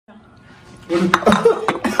Simplest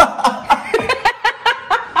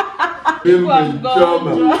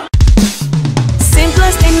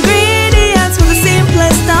ingredients for the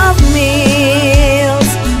simplest of meals.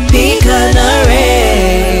 Pick an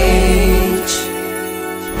arrange.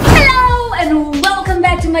 Hello and welcome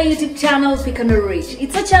back to my YouTube channel, Pick and Arrange.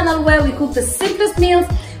 It's a channel where we cook the simplest meals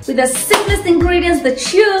with the simplest ingredients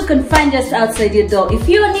that you can find just outside your door. If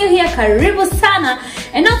you are new here, karibu sana,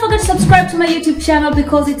 and don't forget to subscribe to my YouTube channel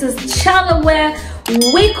because it's a channel where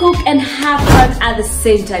we cook and have fun at the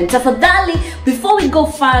same time. Tafadhali, before we go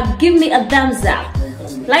far, give me a thumbs up.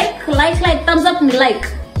 Like, thumbs up and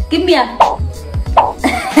like. Give me a thumbs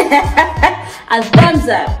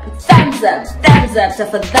up,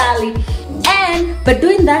 tafadhali. And by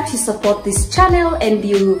doing that, you support this channel and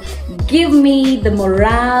you give me the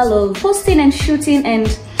morale of posting and shooting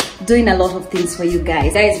and doing a lot of things for you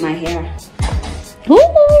guys. That is my hair. Woo!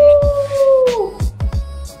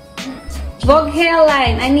 Vogue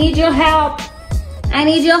hairline, I need your help. I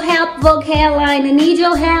need your help, Vogue hairline. I need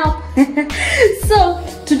your help. So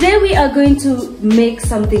today we are going to make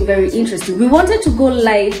something very interesting. We wanted to go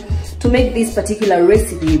live to make this particular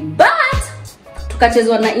recipe, but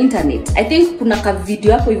tukachezwa na internet. I think kuna ka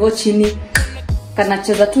video hapo hivyo chini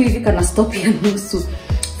kanacheza tu hivi kana stop ya nusu.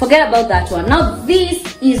 Forget about that one. Now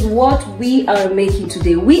this is what we are making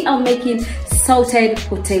today. We are making sauteed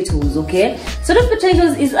potatoes, okay? Sauteed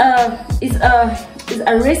potatoes is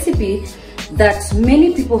a recipe that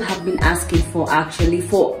many people have been asking for actually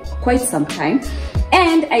for quite some time,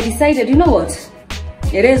 and I decided, you know what,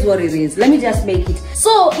 it is what it is, let me just make it.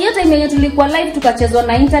 So hiyo time yenye tulikuwa live tukachezwa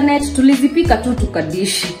na internet, tulizipika tu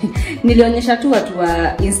tukadishi. Nilionyesha tu watu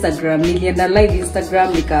wa Instagram, nilienda live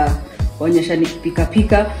Instagram nikaonyesha nikipika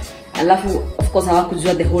pika, alafu of course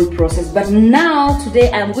hawakujua the whole process. But now today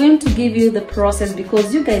I'm going to give you the process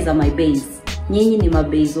because you guys are my base. Nyinyi ni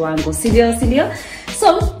mabase wangu, sindio?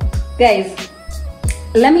 So guys,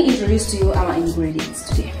 let me introduce to you our ingredients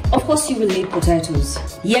today. Of course you will need potatoes.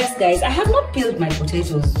 Yes guys, I have not peeled my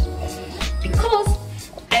potatoes because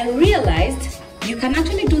I realized you can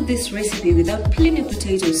actually do this recipe without peeling your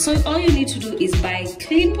potatoes. So all you need to do is buy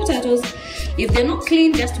clean potatoes. If they're not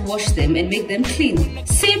clean, just wash them and make them clean.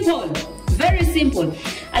 Simple, very simple.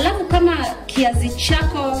 Alafu kama kiazi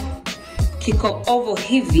chako kiko ovo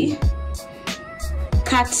hivi,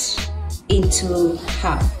 cut into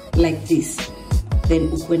half like this. Then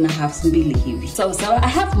ukwe na half mbili hivi. So I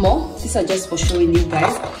have more. These are just for showing you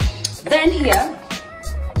guys. Then here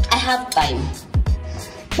I have thyme.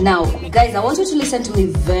 Now guys, I want you to listen to me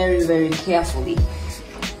very, very carefully.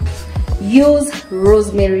 Use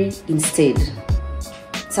rosemary instead.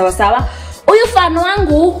 Sawa. Huyu fan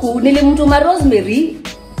wangu huku nilimtuma rosemary.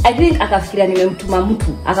 I think akafikiria nimemtuma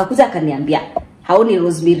mtu. Akakuja akaniambia haoni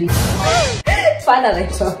rosemary. Father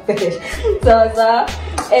anaitwa Pesh. So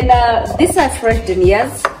and these are fresh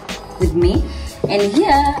deniers with me. And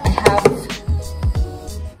here I have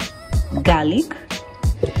garlic.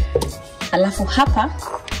 Alafu hapa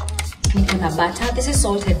niko na butter. This is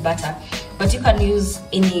salted butter, but you can use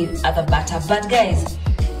any other butter. But guys,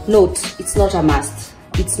 note, it's not a must.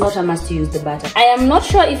 It's not a must to use the butter. I am not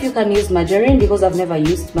sure if you can use margarine because I've never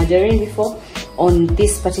used margarine before on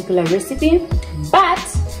this particular recipe. But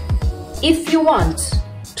if you want,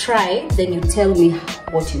 try, then you tell me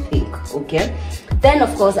what you think, okay? Then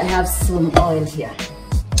of course I have some oil here.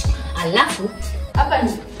 Alafu, up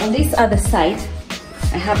on this other side,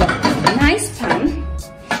 I have a nice pan,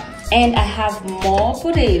 and I have more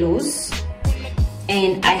potatoes,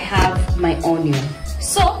 and I have my onion.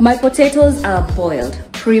 So my potatoes are boiled,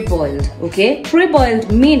 pre-boiled, okay?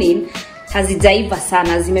 Pre-boiled meaning hazijaiva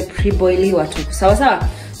sana, zime pre-boiliwa tu. Sawa.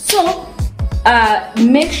 So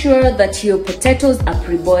make sure that your potatoes are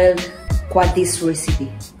pre-boiled kwa this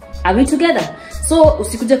recipe. Are we together? So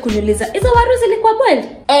usikuje kuniuliza hizo waru zilikuwa boiled?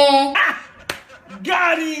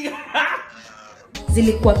 Gari.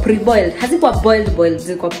 Zilikuwa pre-boiled. Hazikuwa boiled,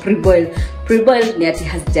 zilikuwa pre-boiled. Pre-boiled ni ati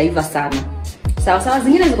hazijaiva sana. Sawa,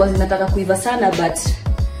 zingine zilikuwa zinataka kuiva sana, but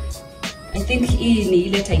I think hii ni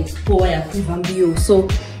ile type poa ya kuiva mbio. So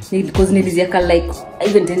because niliziaka like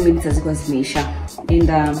even 10 minutes hazikuwa zimeisha.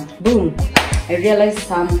 And boom, I realized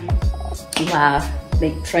some were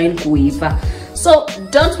like trying kuiva. So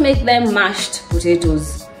don't make them mashed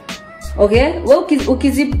potatoes, okay? Well,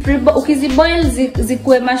 ukiziboil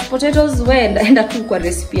zikuwe mashed potatoes, we enda tu kwa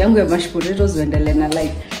recipe yangu ya mashed potatoes uendele na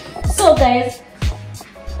like. So guys,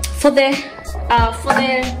 for the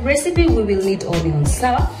recipe we will need onions. So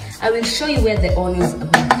I will show you where the onions will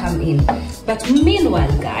come in. But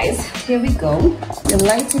meanwhile guys, here we go. We'll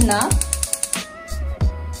lighten up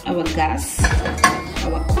our gas,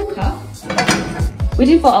 our cooker.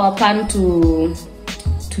 waiting for our pan to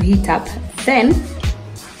heat up. Then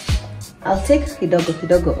I'll take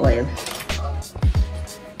kidogo oil.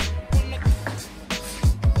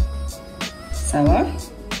 Sawa.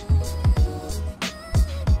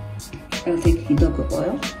 I'll take kidogo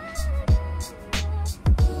oil.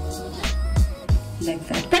 Like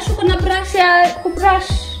that. Tashu kuna brush ya kubrush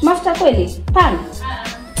mafuta kweli? Pan?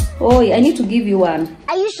 Oh, I need to give you one.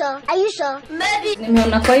 Are you sure? Are you sure? Maybe.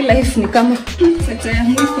 Nimeona kwa hii life ni kama sekta ya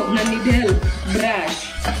mwiko na need brush.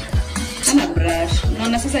 Kama brush.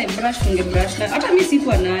 Unaona sasa brush tunge brush na hata mimi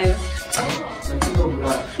sikuwa nayo.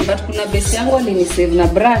 But kuna base yangu alinisave na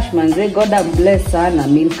brush manze. God bless sana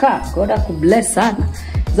Milka. God bless sana.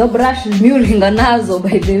 Zo brush miuringa nazo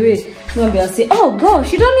by the way. Niambia say, "Oh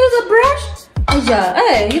gosh, you don't use a brush?" Aja,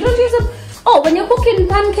 hey, you don't use a... Oh, when you're cooking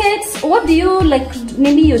pancakes, what do you like?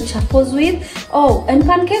 Maybe your chapos with? Oh, and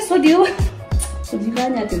pancakes, what do you...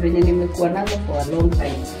 Kujifanya ati venye nimekuwa nazo for a long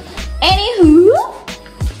time. Anywho,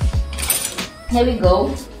 here we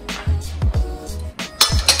go.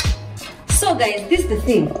 So guys, this is the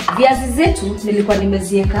thing. Viazi zetu nilikuwa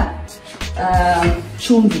nimezieka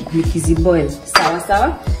chumvi nikiziboil. Sawa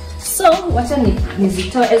sawa. So, wacha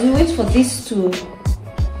nizitoe as we wait for this to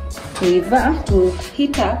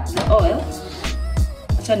heat up the oil.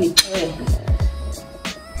 Acha nitoe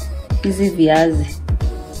hizi viazi.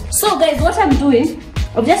 So guys, what I'm doing,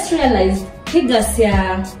 I've just realized hii gas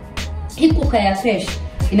ya hii kuka ya fish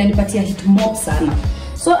inanipatia heat mob sana.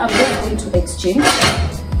 So I'm just going to exchange.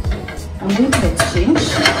 I'm going to exchange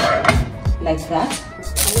like that.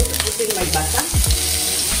 I'm going to put in my butter.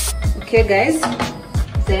 Okay guys,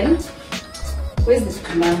 then where's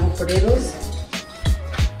the mango potatoes?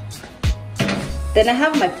 Then I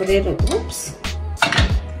have my potato. Oops.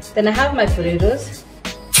 Then I have my potatoes.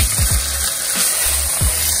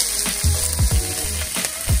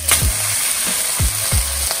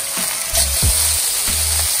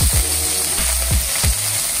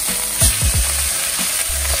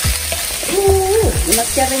 Ooh,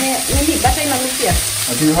 unasikia venye nini bata inanukia?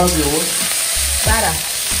 Do you have yours? Bara.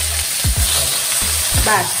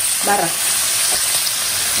 Bara.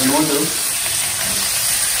 And what else?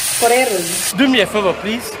 Potatoes. Do me a favor,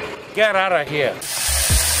 please. Get out of here.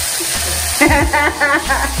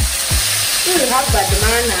 You have bad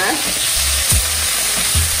manners.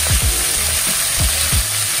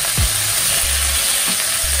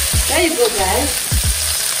 There you go, guys.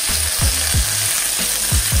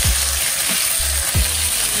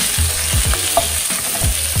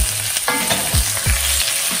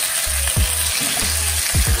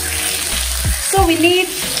 So we need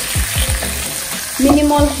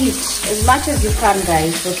minimal heat as much as you can,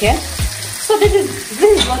 guys. Okay, so this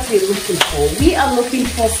is what we're looking for. We are looking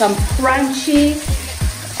for some crunchy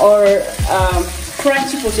or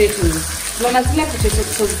crunchy potatoes. Mama zile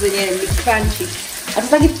potatoes zenye ni crunchy.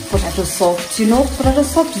 Hatutaki potato soft, you know. Potato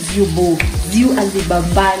soft is you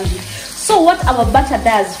alibambangi. So what our butter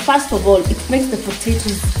does, first of all, it makes the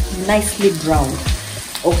potatoes nicely brown.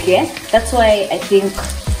 Okay, that's why I think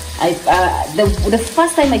the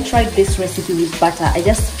first time I tried this recipe with butter, I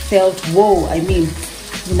just felt, whoa, I mean,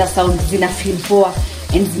 zina sound, zina feel poor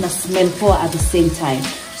and zina smell poor at the same time.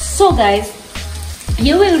 So guys,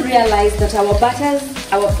 you will realize that our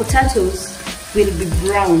potatoes will be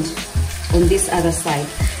browned on this other side.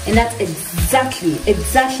 And that's exactly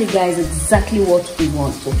guys, exactly what we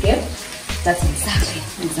want, okay? That's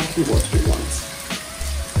exactly what we want.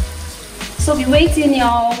 So be waiting,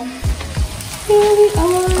 y'all. Here we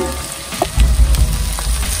are.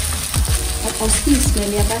 I'll see you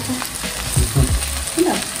smell your butter.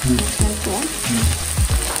 No,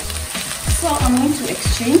 so I'm going to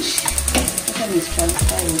exchange. Let me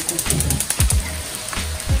transfer.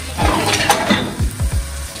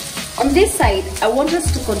 On this side, I want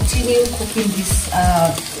us to continue cooking this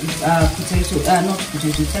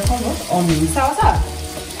onions.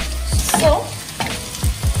 So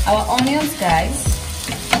our onions, guys.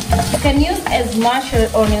 You can use as much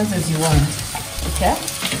onions as you want, okay?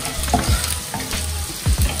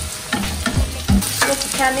 So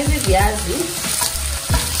turn hizi viazi.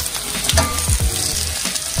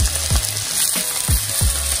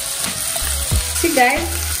 See guys,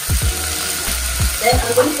 then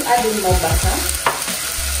I'm going to add in more butter.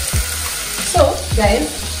 So guys,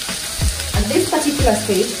 at this particular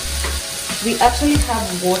stage, we actually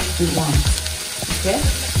have what we want, okay?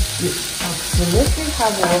 We absolutely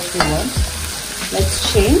have what we want.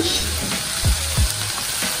 Let's change.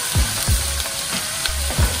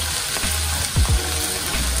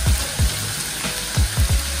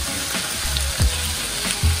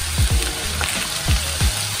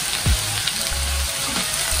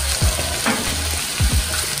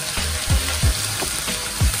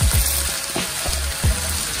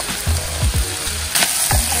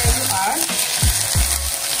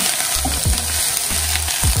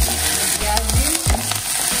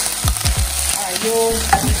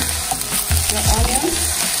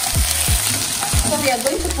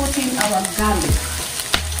 put in our garlic.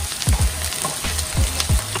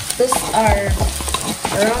 Those are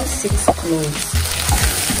around 6 cloves.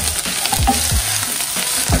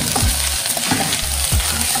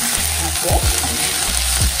 Okay.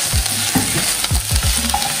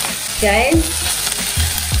 Guys,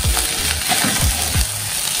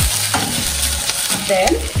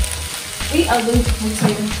 then we are going to put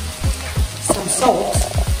in some salt,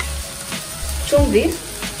 chumvi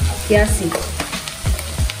kiasi.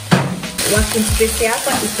 Working space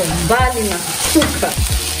hapa iko mbali na kuchuka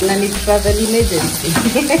na ni travel emergency.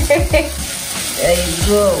 There you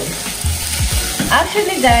go.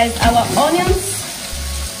 Actually guys, our onions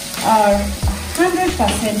are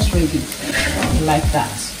 100% ready, like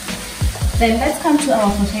that. Then let's come to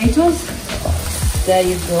our potatoes. There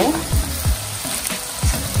you go.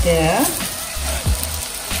 There.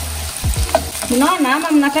 Mnaona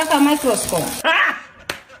ama mnataka microscope?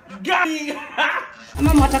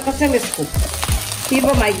 Ama mnataka telescope?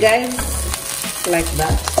 Hivyo my guys, like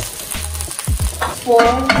that. For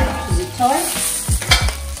the toy,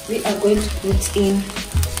 we are going to put in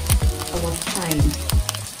our thyme,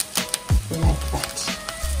 like that.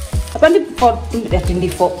 Hapa ndipo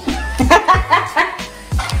 24.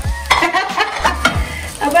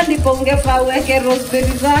 Hapa ndipo ungefaa uweke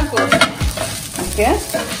rosemary zako. Okay,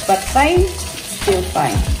 but fine, still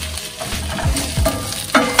fine.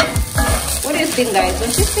 What do you think, guys?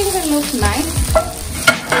 Don't you think it looks nice?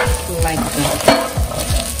 Like that.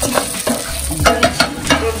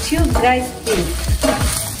 Don't you guys think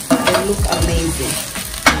they look amazing?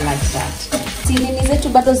 Like that. See, nini zetu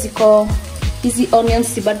bado ziko, hizi onions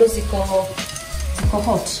si bado ziko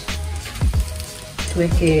hot.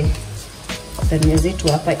 Tuweke dania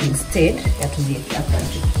zetu hapa instead ya tuziweke hapa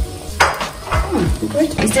juu.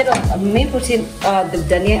 Instead of me putting the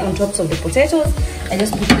dania on top of the potatoes, I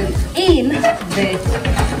just put them in the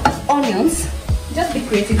onions. Just be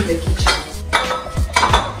creative in the kitchen.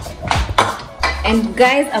 And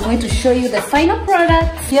guys, I'm going to show you the final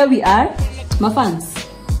product. Here we are. My fans.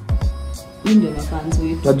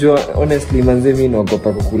 Najua honestly manze mimi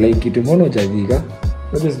naogopa kukula hiki kitu. Mbona hujavika?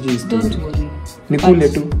 Don't worry. Nikule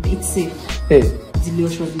tu. It's safe. Eh.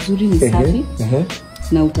 Zilioshwa vizuri, ni safi.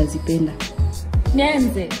 Na utazipenda.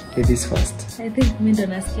 Nianze. It is fast. I think mimi ndo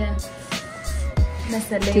nasikia.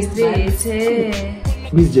 Nasaleze.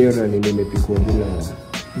 Mimi sijaona nini nimepikwa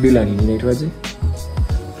bila nini inaitwaje?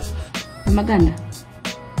 Maganda.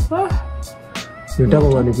 Nitaka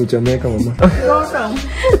mwana kuchomeka mama.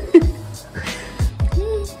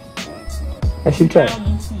 I should try.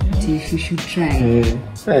 You should try.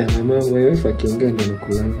 Mama, wewe fakiongea ndio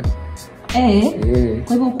nikulanga.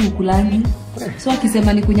 Kwa hivyo kukulangi. So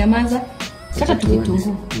akisema ni kunyamaza, chaka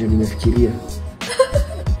tukitunguu. Ndio nimefikiria.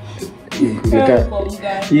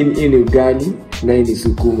 Hii ni ugali na hii ni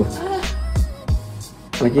sukuma.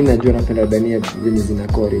 Lakini najua napenda dania zenye zina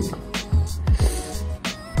kori.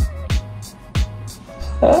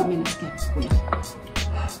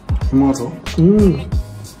 Moto.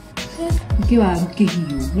 Ukiwa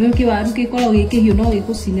rukihiyo. Ukiwa rukikora ugikihiyo no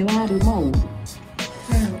gikucine waru mau.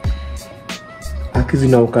 Akizi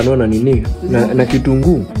na ukanona nini? Na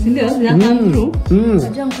kitunguu. Ndio zinakaa mzuri.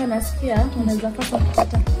 Unajua mko nasikia unaweza pata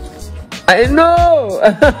kupata. I know.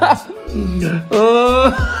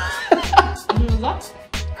 Oh.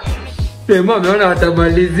 Sema umeona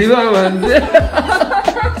watamaliziwa manze.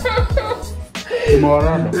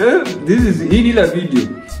 Mwarana. This is hii la video.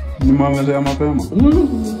 Ni mameza mapema.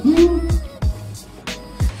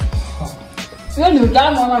 Yo ni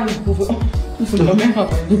utamu ama ni kufu.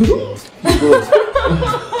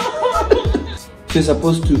 You're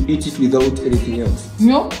supposed to eat it without anything else.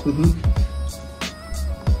 No?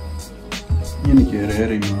 Ni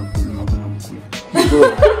kiherehere mapema mkule.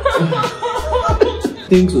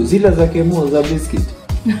 Think so. Zila za kemo za biscuit.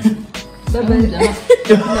 Baba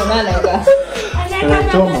jamaa.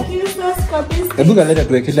 Hebu kaleta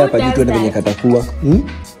tuwekele hapa juu tuone venye katakuwa.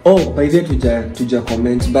 Oh, by the way tuja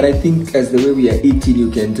comment, but I think as the way we are eating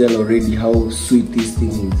you can tell already how sweet this thing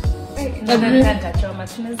is.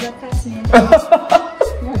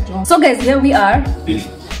 So guys, here we are.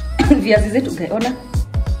 Viazi zetu ukaona.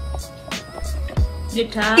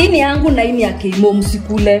 Ini yangu na ini ya Keimo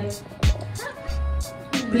msikule.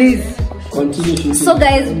 Please. Continue. So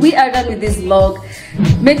guys, we are done with this vlog.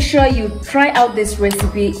 Make sure you try out this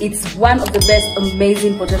recipe. It's one of the best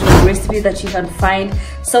amazing potato recipe that you can find.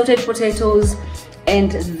 Sauteed potatoes,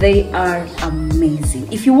 and they are amazing.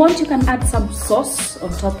 If you want, you can add some sauce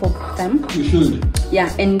on top of them. You should. Yeah,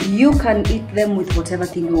 and you can eat them with whatever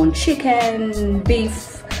thing you want. Chicken,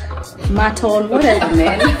 beef, mutton, whatever,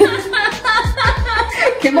 man.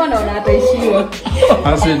 Kimona unataishiwa.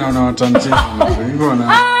 Hasa inaona watanchini hivyo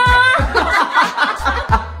na.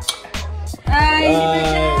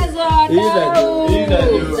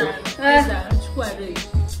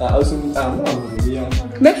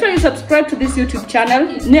 Make sure you subscribe to this YouTube channel.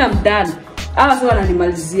 I'm done. Sasa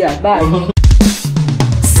wananimalizia. Bye.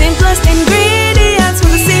 Simplest ingredients for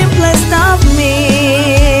the simplest of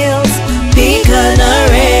meals. Pecan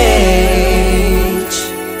orange.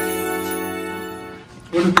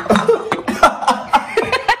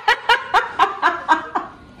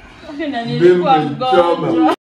 Nilikuwa mgonjwa.